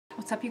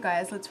What's up, you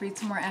guys? Let's read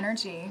some more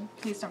energy.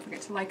 Please don't forget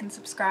to like and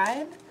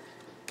subscribe.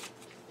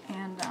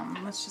 And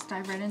let's just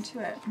dive right into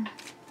it.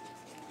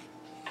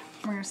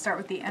 We're going to start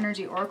with the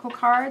energy oracle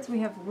cards. We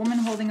have a woman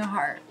holding a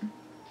heart.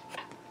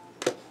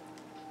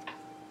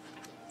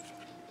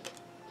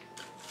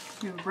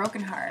 We have a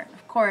broken heart.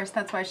 Of course,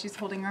 that's why she's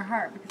holding her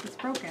heart, because it's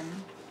broken.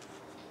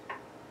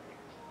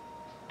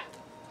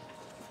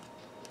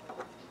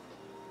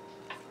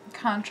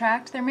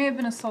 Contract. There may have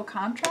been a soul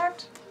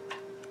contract.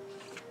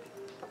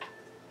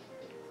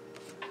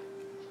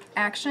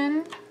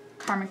 Action.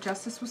 Karmic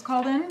justice was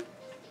called in.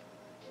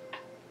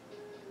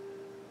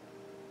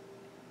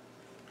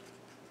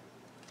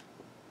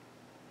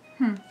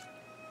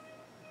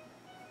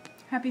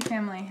 Happy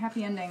family.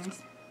 Happy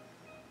endings.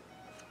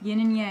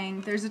 Yin and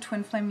yang. There's a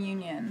twin flame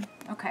union.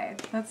 Okay,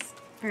 that's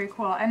very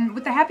cool. And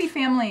with the happy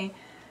family,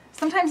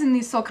 sometimes in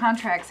these soul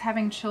contracts,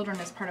 having children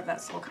is part of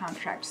that soul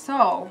contract.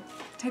 So,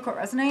 take what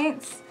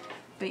resonates.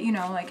 But, you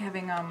know, like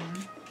having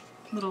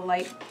little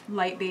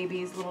light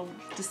babies, little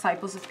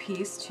disciples of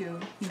peace to,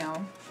 you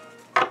know,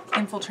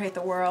 infiltrate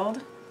the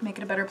world, make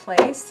it a better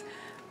place.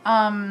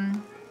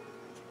 I've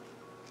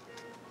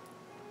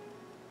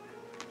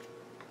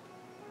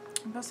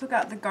also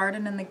got the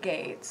garden and the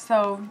gate.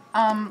 So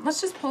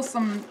let's just pull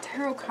some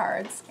tarot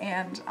cards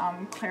and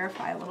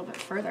clarify a little bit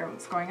further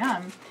what's going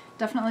on.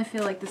 Definitely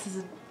feel like this is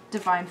a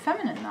divine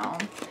feminine though.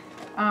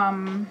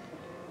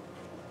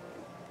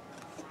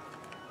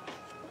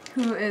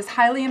 Who is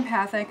highly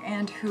empathic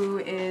and who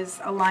is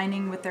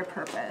aligning with their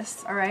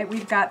purpose. All right,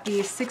 we've got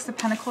the Six of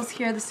Pentacles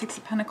here. The Six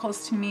of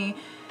Pentacles to me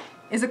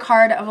is a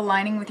card of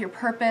aligning with your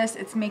purpose.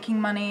 It's making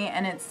money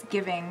and it's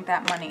giving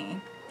that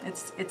money.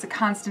 It's a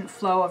constant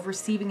flow of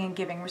receiving and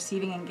giving,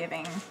 receiving and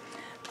giving.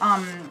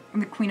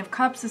 The Queen of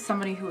Cups is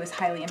somebody who is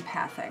highly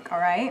empathic, all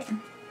right?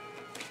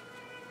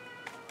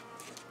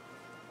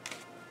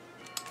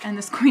 And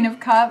this Queen of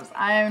Cups,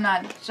 I am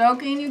not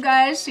joking, you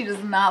guys. She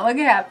does not look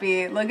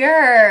happy. Look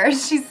at her.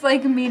 She's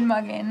like mean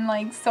mugging,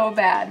 like so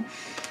bad.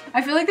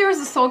 I feel like there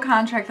was a soul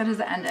contract that has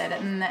ended,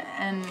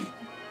 and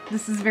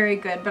this is very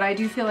good. But I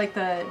do feel like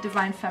the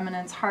Divine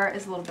Feminine's heart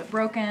is a little bit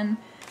broken,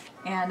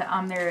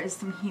 and there is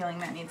some healing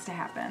that needs to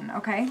happen,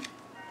 okay?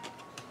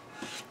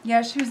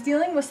 Yeah, she was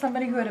dealing with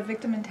somebody who had a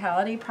victim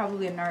mentality,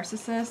 probably a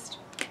narcissist.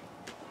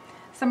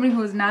 Somebody who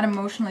was not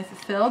emotionally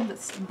fulfilled,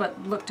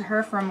 but looked to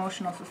her for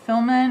emotional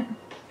fulfillment.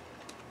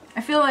 I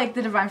feel like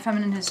the Divine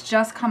Feminine has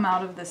just come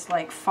out of this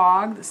like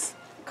fog, this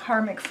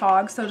karmic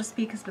fog, so to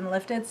speak, has been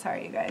lifted.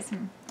 Sorry, you guys,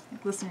 I'm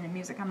listening to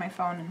music on my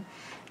phone and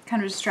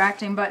kind of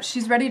distracting, but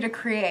she's ready to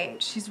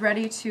create. She's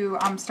ready to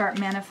start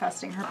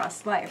manifesting her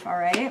best life, all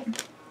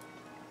right?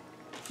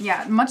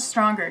 Yeah, much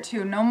stronger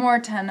too. No more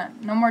 10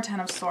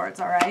 of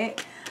Swords, all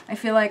right? I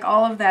feel like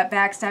all of that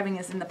backstabbing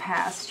is in the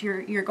past.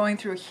 You're going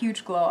through a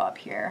huge glow up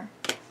here.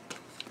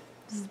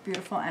 This is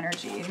beautiful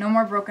energy. No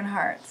more broken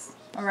hearts.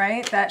 All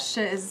right? That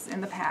shit is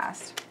in the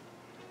past.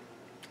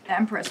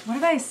 Empress. What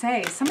did I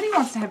say? Somebody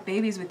wants to have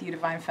babies with you,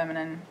 Divine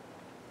Feminine.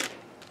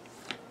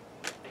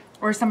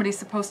 Or somebody's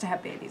supposed to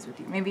have babies with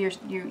you. Maybe you're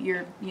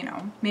you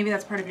know, maybe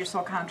that's part of your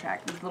soul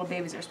contract. These little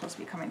babies are supposed to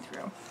be coming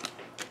through.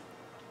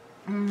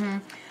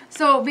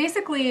 So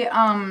basically,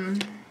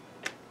 someone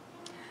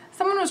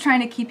was trying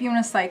to keep you in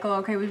a cycle.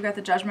 Okay, we've got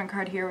the Judgment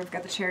card here. We've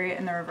got the Chariot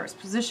in the reverse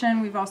position.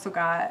 We've also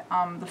got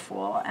the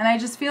Fool. And I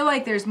just feel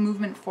like there's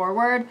movement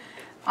forward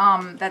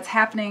that's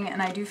happening.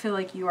 And I do feel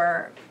like you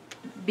are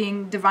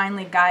being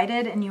divinely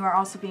guided and you are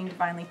also being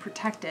divinely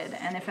protected.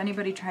 And if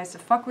anybody tries to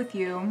fuck with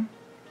you,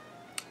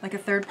 like a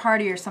third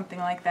party or something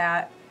like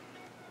that,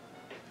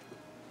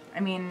 I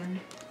mean,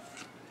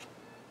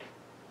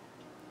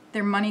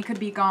 their money could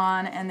be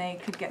gone and they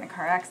could get in a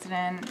car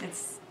accident.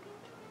 It's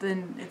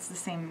the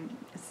same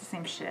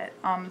shit.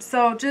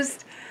 So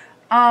just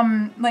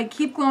like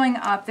keep glowing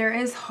up. There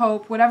is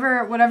hope.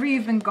 Whatever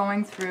you've been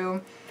going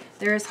through,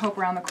 there is hope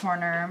around the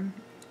corner.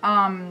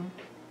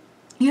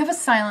 You have a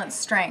silent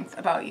strength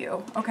about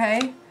you,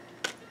 okay?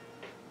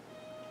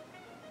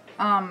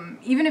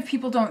 Even if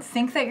people don't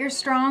think that you're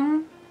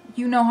strong,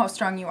 you know how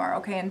strong you are,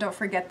 okay? And don't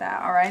forget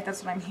that, all right?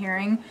 That's what I'm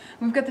hearing.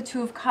 We've got the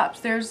Two of Cups.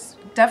 There's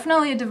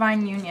definitely a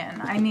divine union.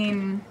 I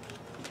mean,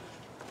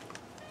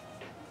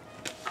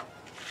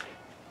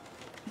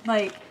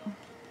 like,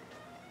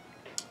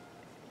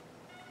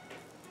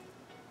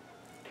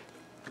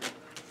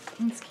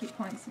 let's keep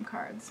pulling some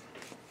cards.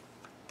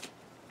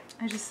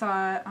 I just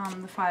saw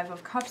the Five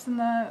of Cups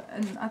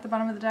at the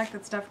bottom of the deck.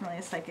 That's definitely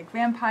a psychic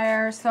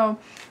vampire. So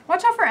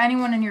watch out for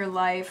anyone in your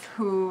life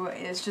who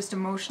is just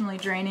emotionally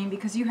draining,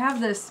 because you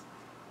have this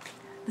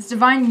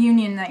divine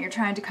union that you're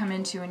trying to come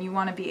into, and you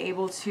want to be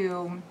able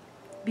to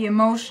be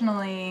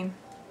emotionally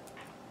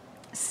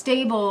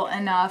stable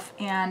enough.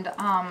 And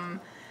I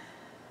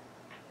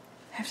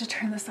have to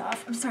turn this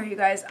off. I'm sorry, you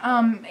guys.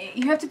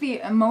 You have to be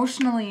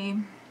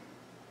emotionally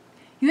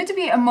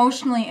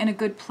in a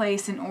good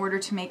place in order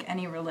to make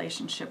any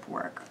relationship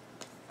work.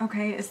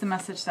 Okay, is the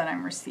message that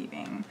I'm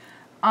receiving.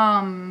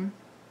 There's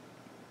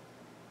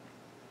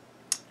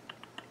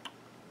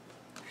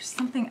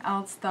something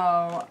else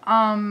though.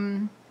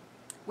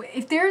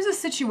 if there's a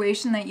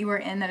situation that you are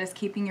in that is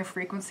keeping your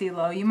frequency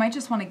low, you might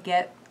just want to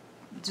get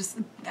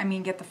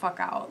the fuck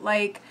out.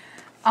 Like,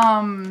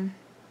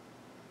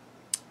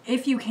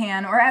 if you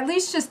can, or at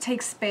least just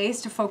take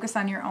space to focus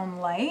on your own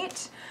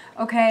light,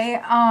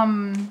 okay?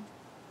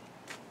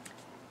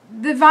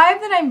 The vibe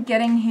that I'm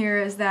getting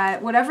here is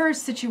that whatever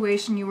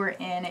situation you were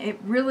in, it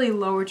really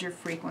lowered your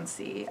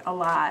frequency a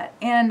lot.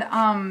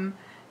 And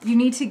you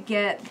need to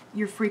get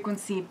your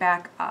frequency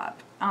back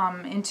up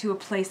into a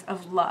place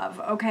of love,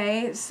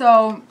 okay?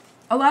 So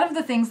a lot of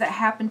the things that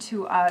happen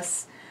to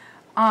us,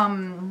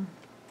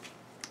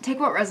 take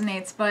what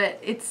resonates, but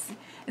it's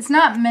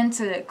not meant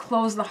to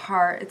close the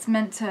heart. It's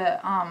meant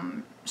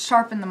to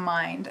sharpen the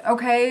mind,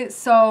 okay?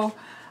 So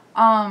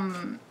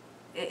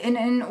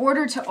in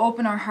order to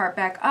open our heart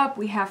back up,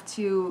 we have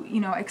to, you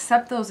know,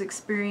 accept those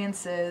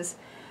experiences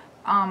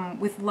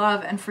with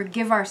love and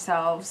forgive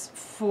ourselves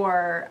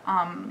for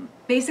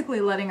basically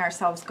letting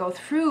ourselves go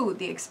through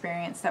the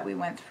experience that we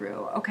went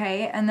through,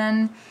 okay? And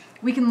then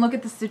we can look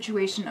at the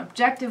situation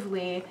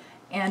objectively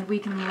and we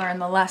can learn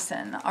the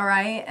lesson, all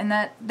right? And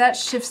that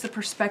shifts the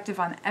perspective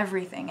on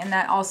everything. And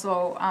that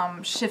also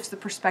shifts the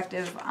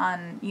perspective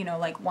on, you know,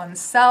 like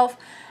oneself.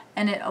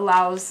 And it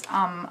allows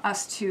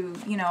us to,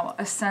 you know,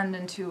 ascend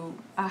into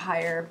a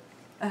higher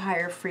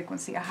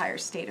frequency, a higher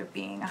state of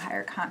being, a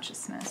higher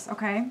consciousness,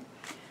 okay?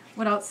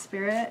 What else,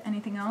 Spirit?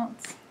 Anything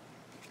else?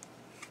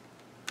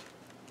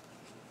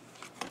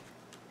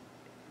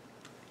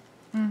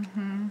 I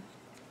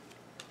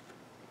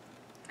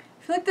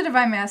feel like the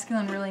Divine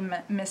Masculine really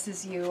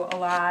misses you a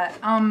lot.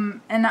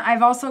 And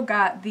I've also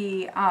got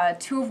the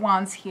Two of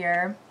Wands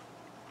here.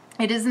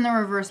 It is in the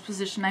reverse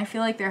position. I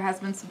feel like there has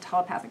been some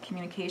telepathic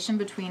communication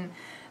between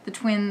the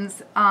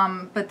twins,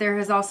 but there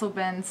has also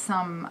been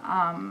some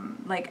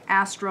like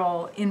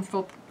astral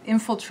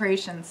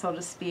infiltration, so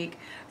to speak,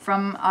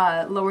 from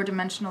lower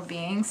dimensional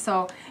beings.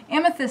 So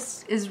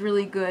Amethyst is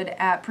really good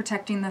at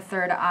protecting the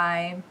third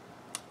eye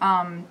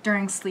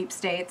during sleep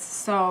states.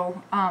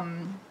 So,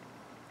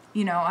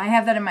 you know, I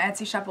have that in my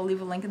Etsy shop. I'll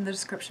leave a link in the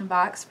description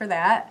box for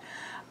that.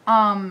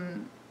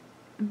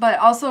 But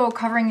also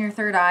covering your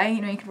third eye, you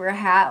know, you could wear a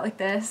hat like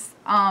this,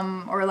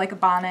 or like a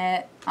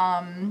bonnet,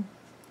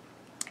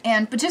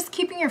 but just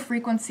keeping your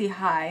frequency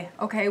high,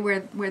 okay,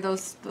 where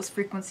those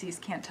frequencies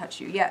can't touch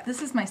you. Yeah,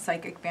 this is my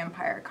Psychic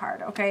Vampire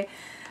card, okay?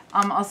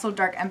 Also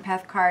Dark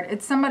Empath card.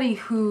 It's somebody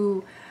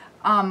who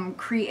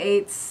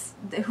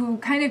who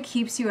kind of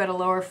keeps you at a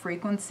lower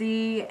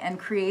frequency and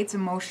creates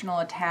emotional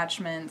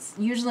attachments,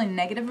 usually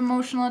negative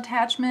emotional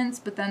attachments,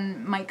 but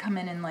then might come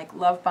in and like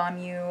love bomb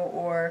you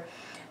or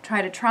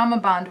try to trauma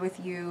bond with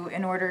you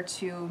in order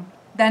to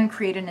then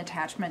create an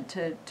attachment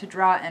to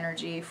draw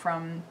energy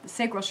from the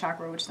sacral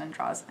chakra, which then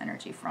draws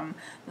energy from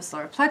the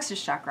solar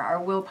plexus chakra,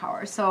 our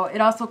willpower. So it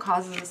also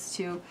causes us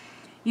to,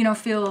 you know,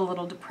 feel a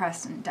little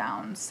depressed and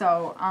down.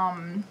 So,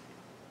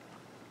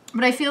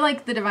 but I feel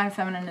like the Divine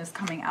Feminine is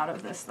coming out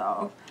of this,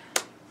 though.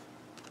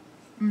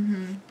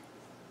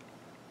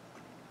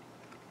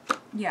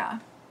 Yeah.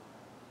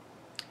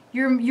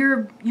 You're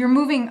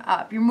moving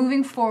up. You're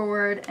moving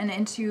forward and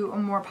into a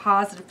more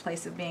positive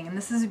place of being. And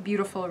this is a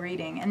beautiful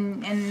reading.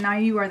 And now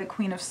you are the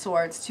Queen of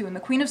Swords, too. And the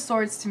Queen of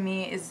Swords, to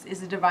me,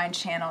 is a divine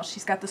channel.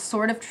 She's got the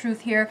Sword of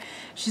Truth here.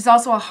 She's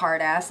also a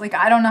hard ass. Like,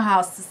 I don't know how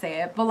else to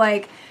say it. But,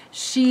 like,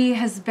 she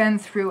has been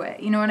through it.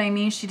 You know what I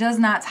mean? She does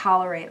not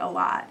tolerate a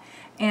lot.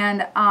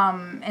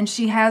 And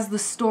she has the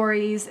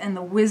stories and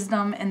the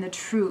wisdom and the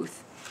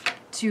truth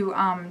to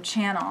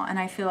channel. And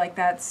I feel like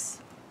that's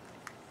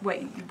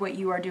what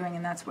you are doing,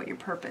 and that's what your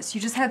purpose.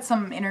 You just had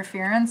some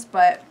interference,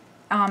 but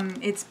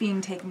it's being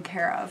taken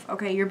care of.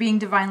 Okay, you're being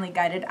divinely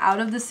guided out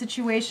of the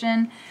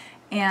situation,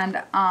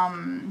 and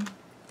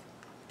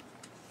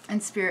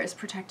Spirit is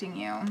protecting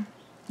you.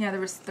 Yeah,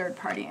 there was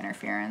third-party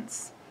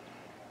interference.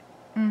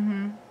 We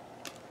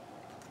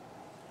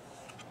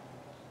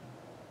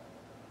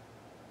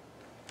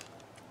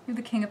have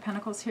the King of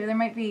Pentacles here. There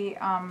might be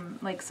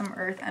like some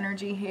earth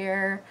energy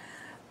here.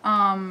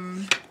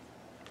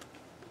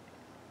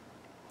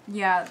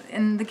 Yeah,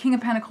 and the King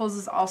of Pentacles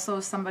is also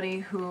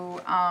somebody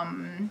who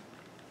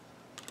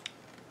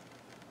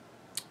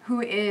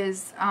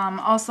is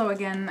also,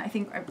 again, I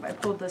think I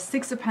pulled the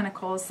Six of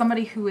Pentacles,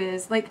 somebody who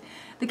is like,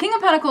 the King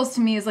of Pentacles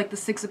to me is like the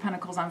Six of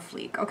Pentacles on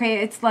fleek,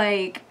 okay? It's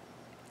like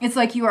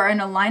you are in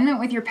alignment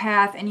with your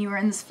path and you are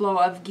in this flow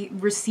of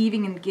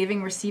receiving and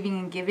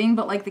giving,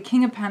 but like the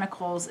King of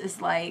Pentacles is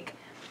like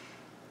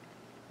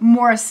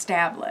more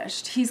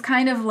established. He's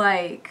kind of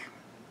like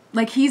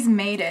he's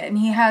made it and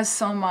he has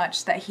so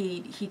much that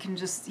he can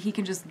just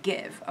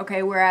give,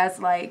 okay? Whereas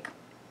like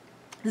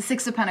the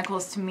Six of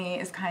Pentacles to me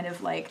is kind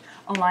of like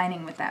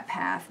aligning with that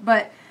path.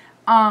 But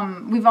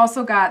we've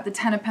also got the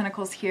Ten of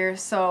Pentacles here,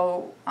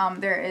 so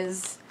there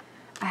is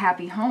a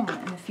happy home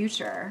in the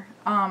future.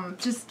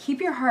 Just keep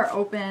your heart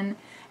open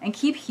and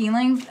keep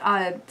healing.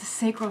 The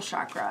sacral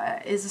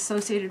chakra is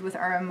associated with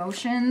our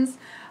emotions.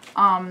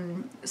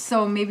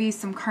 So maybe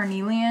some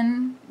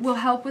carnelian will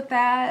help with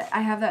that.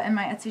 I have that in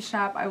my Etsy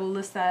shop. I will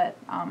list that.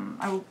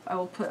 I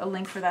will put a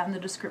link for that in the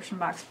description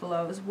box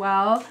below as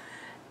well.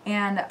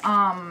 And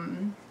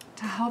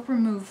to help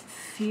remove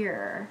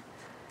fear,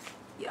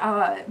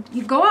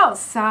 you go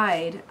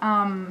outside.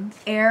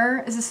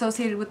 Air is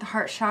associated with the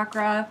heart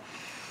chakra.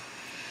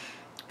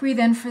 Breathe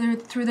in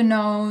through the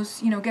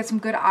nose, get some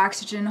good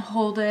oxygen,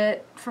 hold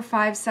it for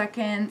 5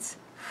 seconds.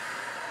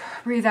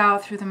 Breathe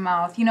out through the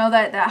mouth.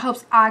 That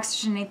helps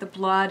oxygenate the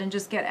blood and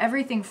just get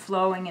everything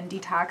flowing and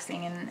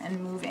detoxing and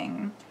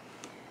moving.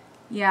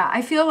 Yeah,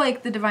 I feel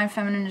like the Divine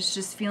Feminine is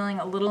just feeling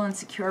a little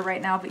insecure right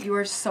now, but you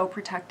are so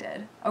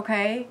protected,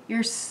 okay?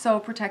 You're so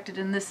protected,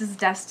 and this is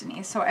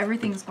destiny, so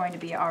everything's going to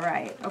be all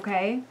right,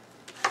 okay?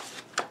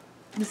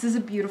 This is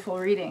a beautiful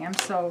reading. I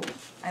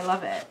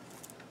love it.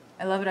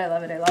 I love it, I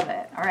love it, I love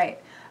it. All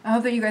right. I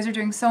hope that you guys are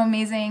doing so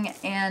amazing,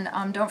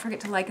 and don't forget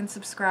to like and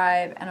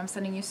subscribe, and I'm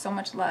sending you so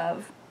much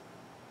love.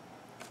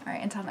 All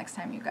right, until next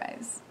time, you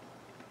guys.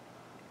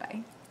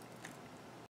 Bye.